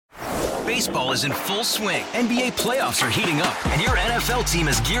Baseball is in full swing. NBA playoffs are heating up, and your NFL team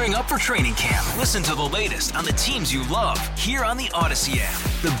is gearing up for training camp. Listen to the latest on the teams you love here on the Odyssey app.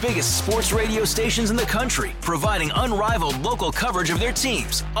 The biggest sports radio stations in the country, providing unrivaled local coverage of their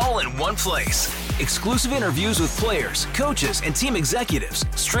teams, all in one place. Exclusive interviews with players, coaches, and team executives,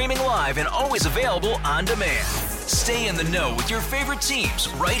 streaming live and always available on demand. Stay in the know with your favorite teams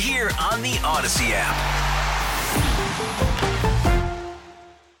right here on the Odyssey app.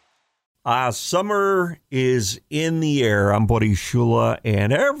 Summer is in the air. I'm Buddy Shula,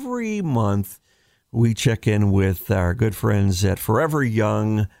 and every month we check in with our good friends at Forever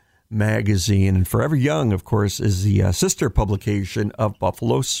Young magazine. And Forever Young, of course, is the sister publication of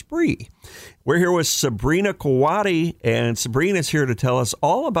Buffalo Spree. We're here with Sabrina Kawadi, and Sabrina's here to tell us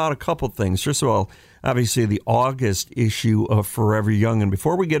all about a couple things. First of all, obviously the August issue of Forever Young. And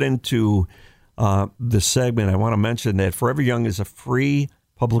before we get into the segment, I want to mention that Forever Young is a free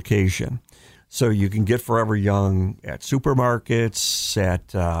publication. So you can get Forever Young at supermarkets,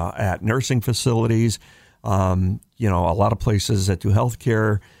 at nursing facilities, a lot of places that do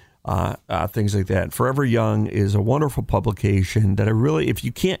healthcare, things like that. Forever Young is a wonderful publication that if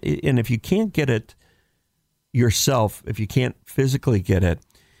you can't get it yourself, if you can't physically get it,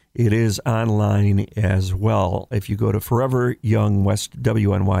 it is online as well. If you go to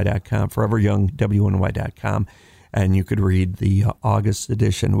foreveryoungwny.com, foreveryoungwny.com, and you could read the August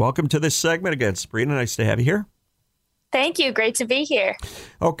edition. Welcome to this segment again, Sabrina. Nice to have you here. Thank you. Great to be here.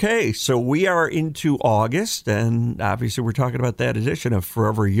 Okay, so we are into August, and obviously we're talking about that edition of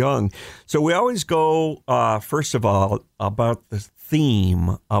Forever Young. So we always go, first of all, about the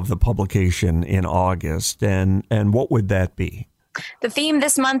theme of the publication in August, and what would that be? The theme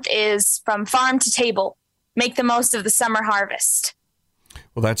this month is From Farm to Table, Make the Most of the Summer Harvest.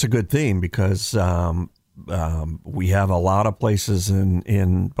 Well, that's a good theme because we have a lot of places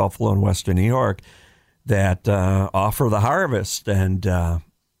in Buffalo and Western New York that offer the harvest, and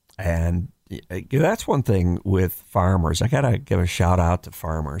that's one thing with farmers. I gotta give a shout out to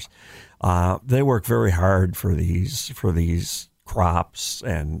farmers. They work very hard for these crops,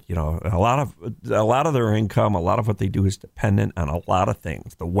 and a lot of their income, a lot of what they do is dependent on a lot of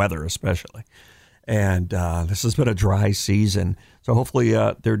things, the weather especially. And this has been a dry season, so hopefully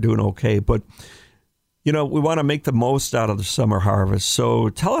they're doing okay. But we want to make the most out of the summer harvest. So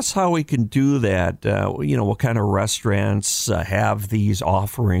tell us how we can do that. What kind of restaurants have these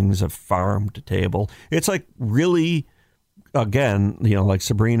offerings of farm to table? It's like really, again, like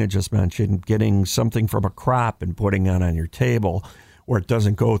Sabrina just mentioned, getting something from a crop and putting it on your table where it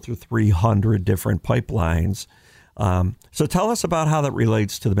doesn't go through 300 different pipelines. So tell us about how that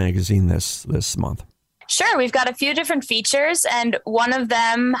relates to the magazine this month. Sure. We've got a few different features, and one of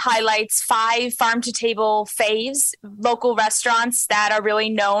them highlights 5 farm-to-table faves, local restaurants that are really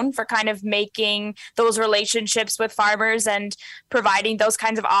known for kind of making those relationships with farmers and providing those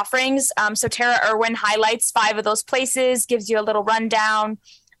kinds of offerings. So Tara Irwin highlights 5 of those places, gives you a little rundown,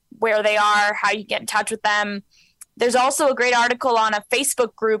 where they are, how you get in touch with them. There's also a great article on a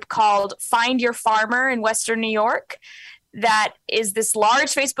Facebook group called Find Your Farmer in Western New York. That is this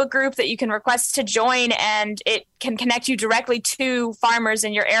large Facebook group that you can request to join, and it can connect you directly to farmers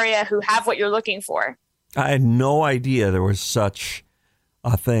in your area who have what you're looking for. I had no idea there was such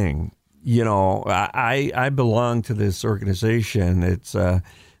a thing. I belong to this organization. It's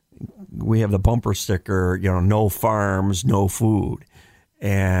we have the bumper sticker, no farms, no food.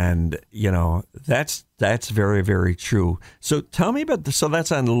 And, that's very, very true. So tell me about so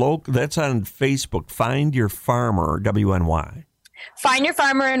that's on Facebook. Find Your Farmer, WNY. Find Your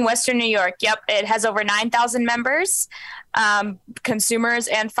Farmer in Western New York. Yep. It has over 9,000 members, consumers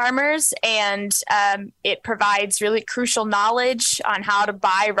and farmers. And it provides really crucial knowledge on how to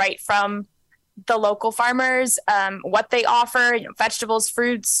buy right from the local farmers, what they offer, vegetables,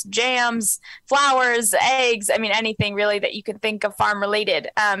 fruits, jams, flowers, eggs. I mean, anything really that you can think of farm related.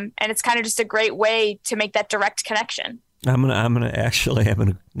 And it's kind of just a great way to make that direct connection. I'm gonna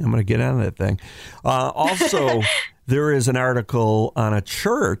get on that thing. Also, there is an article on a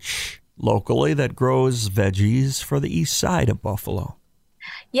church locally that grows veggies for the east side of Buffalo.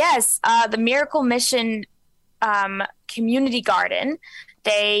 Yes, the Miracle Mission Community Garden.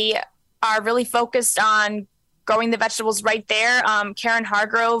 They are really focused on growing the vegetables right there. Karen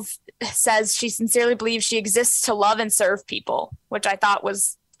Hargrove says she sincerely believes she exists to love and serve people, which I thought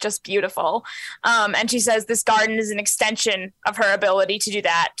was just beautiful. And she says this garden is an extension of her ability to do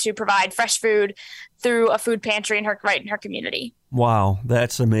that, to provide fresh food through a food pantry in her community. Wow,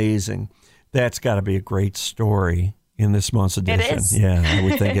 that's amazing. That's got to be a great story in this month's edition. It is. Yeah, I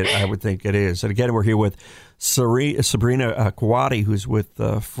would think it is. And again, we're here with Sabrina Kawadi, who's with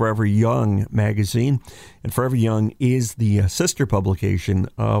Forever Young magazine. And Forever Young is the sister publication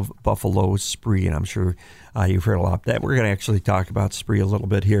of Buffalo Spree. And I'm sure you've heard a lot of that. We're going to actually talk about Spree a little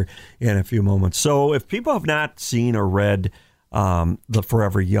bit here in a few moments. So if people have not seen or read the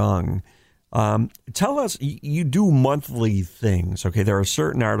Forever Young, tell us, you do monthly things, okay? There are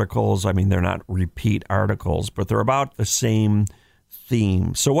certain articles, I mean, they're not repeat articles, but they're about the same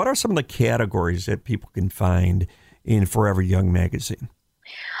theme. So what are some of the categories that people can find in Forever Young magazine?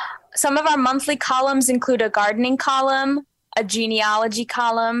 Some of our monthly columns include a gardening column, a genealogy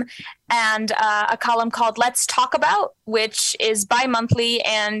column, and a column called Let's Talk About, which is bi-monthly,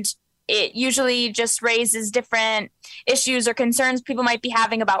 and it usually just raises different issues or concerns people might be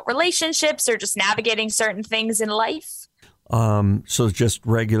having about relationships or just navigating certain things in life. So just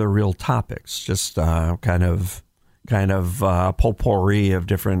regular real topics, just kind of potpourri of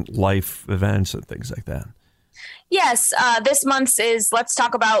different life events and things like that. Yes, this month's is Let's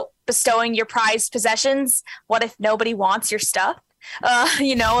Talk About Bestowing Your Prized Possessions. What if nobody wants your stuff?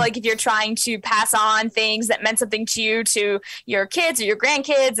 Like if you're trying to pass on things that meant something to you to your kids or your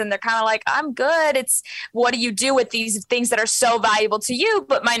grandkids, and they're kind of like, I'm good. It's what do you do with these things that are so valuable to you,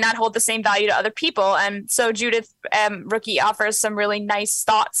 but might not hold the same value to other people? And so Judith Rookie offers some really nice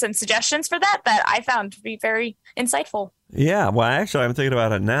thoughts and suggestions for that I found to be very insightful. Yeah, well, actually, I'm thinking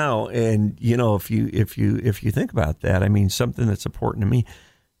about it now, and if you think about that, I mean, something that's important to me.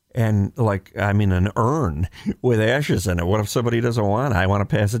 And an urn with ashes in it. What if somebody doesn't want it? I want to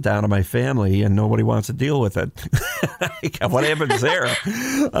pass it down to my family and nobody wants to deal with it. What happens there?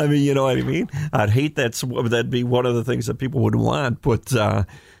 I mean, you know what I mean? I'd hate that'd be one of the things that people would want. But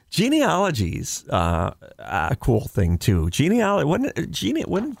genealogy's a cool thing too. Genealogy,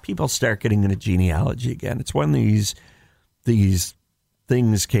 when did people start getting into genealogy again? It's when these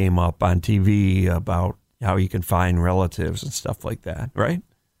things came up on TV about how you can find relatives and stuff like that, right?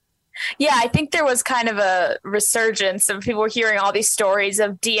 Yeah, I think there was kind of a resurgence of people hearing all these stories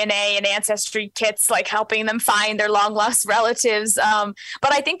of DNA and ancestry kits, like helping them find their long lost relatives.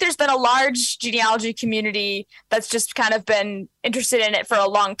 But I think there's been a large genealogy community that's just kind of been interested in it for a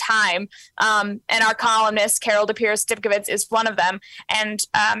long time. And our columnist, Carol DePierre-Stipkovitz, is one of them. And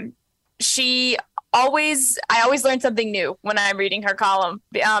I always learn something new when I'm reading her column,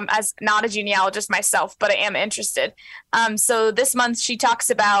 as not a genealogist myself, but I am interested. So this month she talks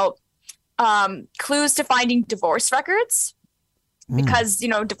about clues to finding divorce records, because,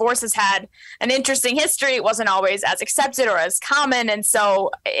 divorce has had an interesting history. It wasn't always as accepted or as common. And so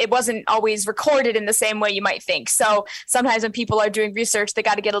it wasn't always recorded in the same way you might think. So sometimes when people are doing research, they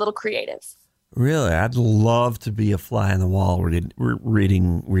got to get a little creative. Really? I'd love to be a fly on the wall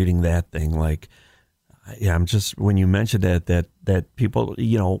reading that thing. Like, yeah, I'm just, when you mentioned that people,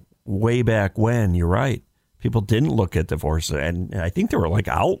 way back when, you're right. People didn't look at divorce, and I think they were like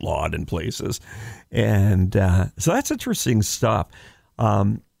outlawed in places. And so that's interesting stuff.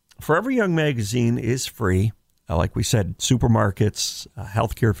 Forever Young magazine is free. Like we said, supermarkets,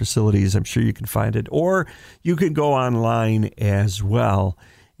 healthcare facilities, I'm sure you can find it. Or you can go online as well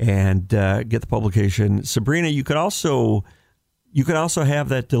and get the publication. Sabrina, you could also have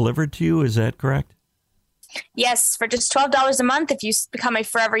that delivered to you. Is that correct? Yes, for just $12 a month, if you become a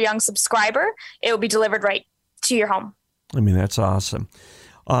Forever Young subscriber, it will be delivered right to your home. I mean, that's awesome.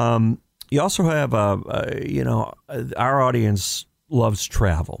 You also have, our audience loves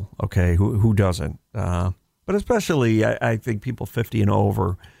travel, okay? Who doesn't? But especially, I think people 50 and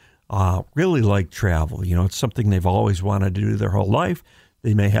over really like travel. It's something they've always wanted to do their whole life.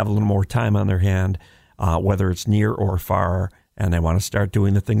 They may have a little more time on their hand, whether it's near or far, and they want to start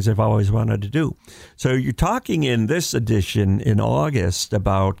doing the things they've always wanted to do. So you're talking in this edition in August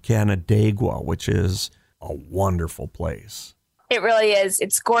about Canandaigua, which is a wonderful place. It really is.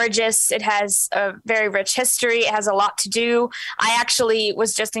 It's gorgeous. It has a very rich history. It has a lot to do. I actually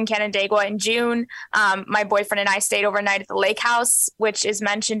was just in Canandaigua in June. My boyfriend and I stayed overnight at the lake house, which is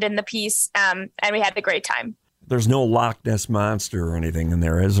mentioned in the piece, and we had a great time. There's no Loch Ness Monster or anything in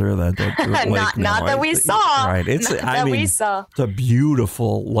there, is there? That lake? not that we saw. Right. It's a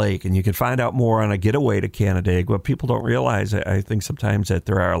beautiful lake, and you can find out more on a getaway to Canandaigua. People don't realize, I think sometimes, that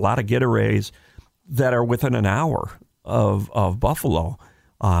there are a lot of getaways that are within an hour of Buffalo.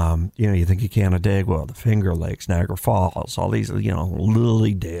 You think of Canandaigua, the Finger Lakes, Niagara Falls, all these,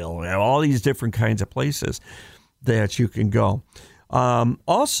 Lilydale, all these different kinds of places that you can go.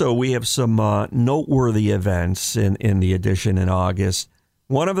 Also, we have some noteworthy events in the edition in August.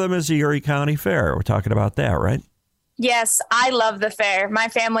 One of them is the Erie County Fair. We're talking about that, right? Yes, I love the fair. My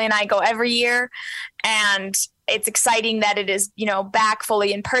family and I go every year, and it's exciting that it is, back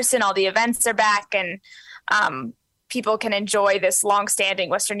fully in person. All the events are back, and people can enjoy this long-standing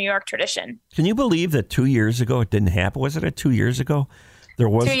Western New York tradition. Can you believe that 2 years ago it didn't happen? Was it 2 years ago?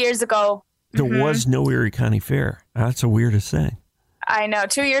 2 years ago. There was no Erie County Fair. That's the weirdest thing. I know.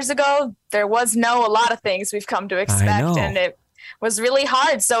 2 years ago, there was a lot of things we've come to expect, and it was really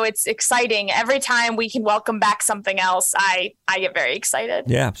hard. So it's exciting. Every time we can welcome back something else, I get very excited.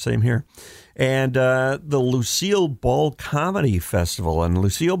 Yeah, same here. And the Lucille Ball Comedy Festival. And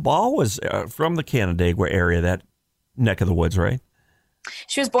Lucille Ball was from the Canandaigua area, that neck of the woods, right?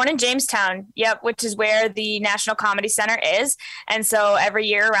 She was born in Jamestown, which is where the National Comedy Center is. And so every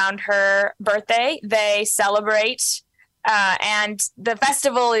year around her birthday, they celebrate. And the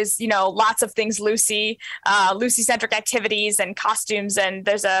festival is, lots of things Lucy-centric activities and costumes. And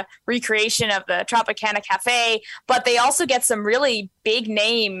there's a recreation of the Tropicana Cafe. But they also get some really big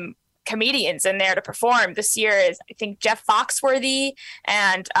name comedians in there to perform. This year is, I think, Jeff Foxworthy,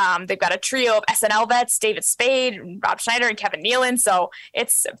 and they've got a trio of SNL vets, David Spade, Rob Schneider, and Kevin Nealon. So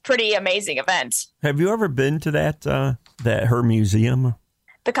it's a pretty amazing event. Have you ever been to that her museum?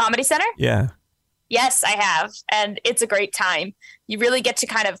 The Comedy Center? Yeah. Yes, I have. And it's a great time. You really get to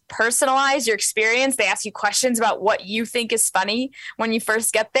kind of personalize your experience. They ask you questions about what you think is funny when you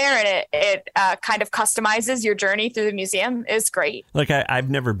first get there. And it kind of customizes your journey through the museum. It's great. Like I've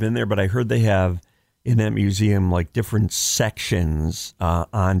never been there, but I heard they have in that museum like different sections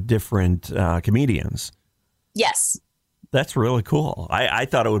on different comedians. Yes. That's really cool. I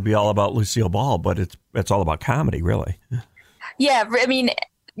thought it would be all about Lucille Ball, but it's all about comedy, really. Yeah, I mean,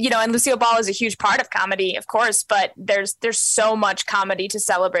 and Lucille Ball is a huge part of comedy, of course, but there's so much comedy to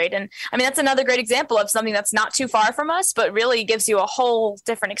celebrate. And I mean, that's another great example of something that's not too far from us, but really gives you a whole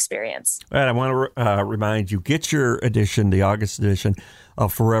different experience. All right, I want to remind you, get your edition, the August edition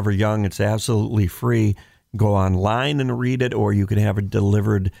of Forever Young. It's absolutely free. Go online and read it, or you can have it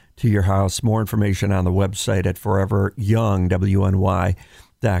delivered to your house. More information on the website at foreveryoung,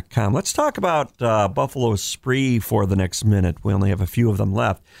 WNY.com. Let's talk about Buffalo Spree for the next minute. We only have a few of them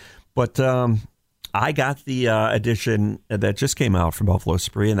left. But I got the edition that just came out from Buffalo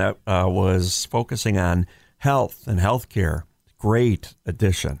Spree, and that was focusing on health and healthcare. Great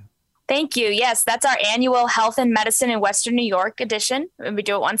edition. Thank you. Yes, that's our annual Health and Medicine in Western New York edition. We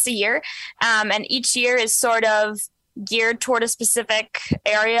do it once a year. And each year is sort of geared toward a specific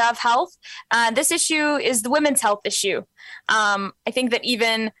area of health. This issue is the women's health issue. I think that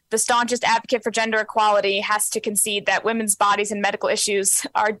even the staunchest advocate for gender equality has to concede that women's bodies and medical issues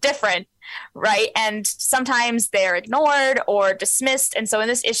are different, right? And sometimes they're ignored or dismissed. And so in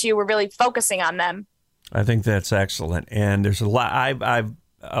this issue, we're really focusing on them. I think that's excellent. And there's a lot. I've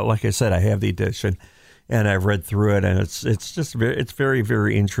like I said, I have the edition, and I've read through it, and it's very,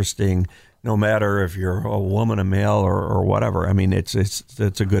 very interesting. No matter if you're a woman, a male, or whatever. I mean, it's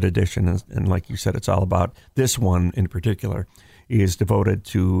a good edition, and like you said, it's all about this one in particular is devoted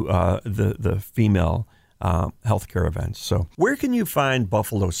to the female healthcare events. So, where can you find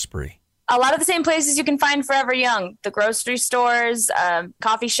Buffalo Spree? A lot of the same places you can find Forever Young: the grocery stores,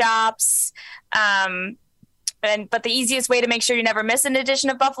 coffee shops. But the easiest way to make sure you never miss an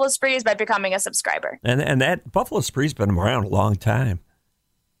edition of Buffalo Spree is by becoming a subscriber. And that Buffalo Spree's been around a long time.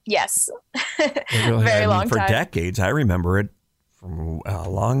 Yes. Really, Very long for time. For decades. I remember it from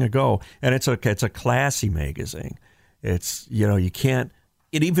long ago. And it's a classy magazine. It's, you can't,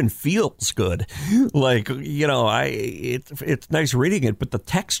 it even feels good. Like, it's nice reading it, but the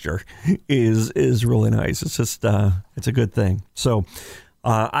texture is really nice. It's just, it's a good thing. So,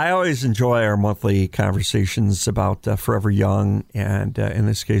 I always enjoy our monthly conversations about Forever Young, and in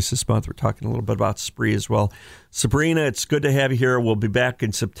this case, this month, we're talking a little bit about Spree as well. Sabrina, it's good to have you here. We'll be back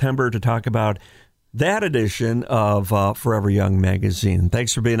in September to talk about that edition of Forever Young magazine.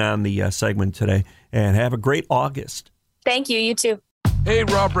 Thanks for being on the segment today, and have a great August. Thank you. You too. Hey,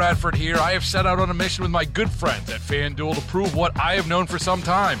 Rob Bradford here. I have set out on a mission with my good friends at FanDuel to prove what I have known for some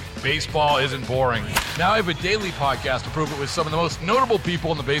time. Baseball isn't boring. Now I have a daily podcast to prove it with some of the most notable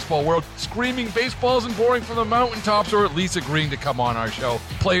people in the baseball world, screaming baseball isn't boring from the mountaintops, or at least agreeing to come on our show.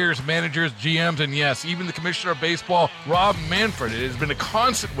 Players, managers, GMs, and yes, even the commissioner of baseball, Rob Manfred. It has been a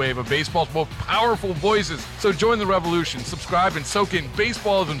constant wave of baseball's most powerful voices. So join the revolution. Subscribe and soak in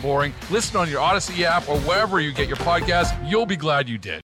Baseball Isn't Boring. Listen on your Odyssey app or wherever you get your podcasts. You'll be glad you did.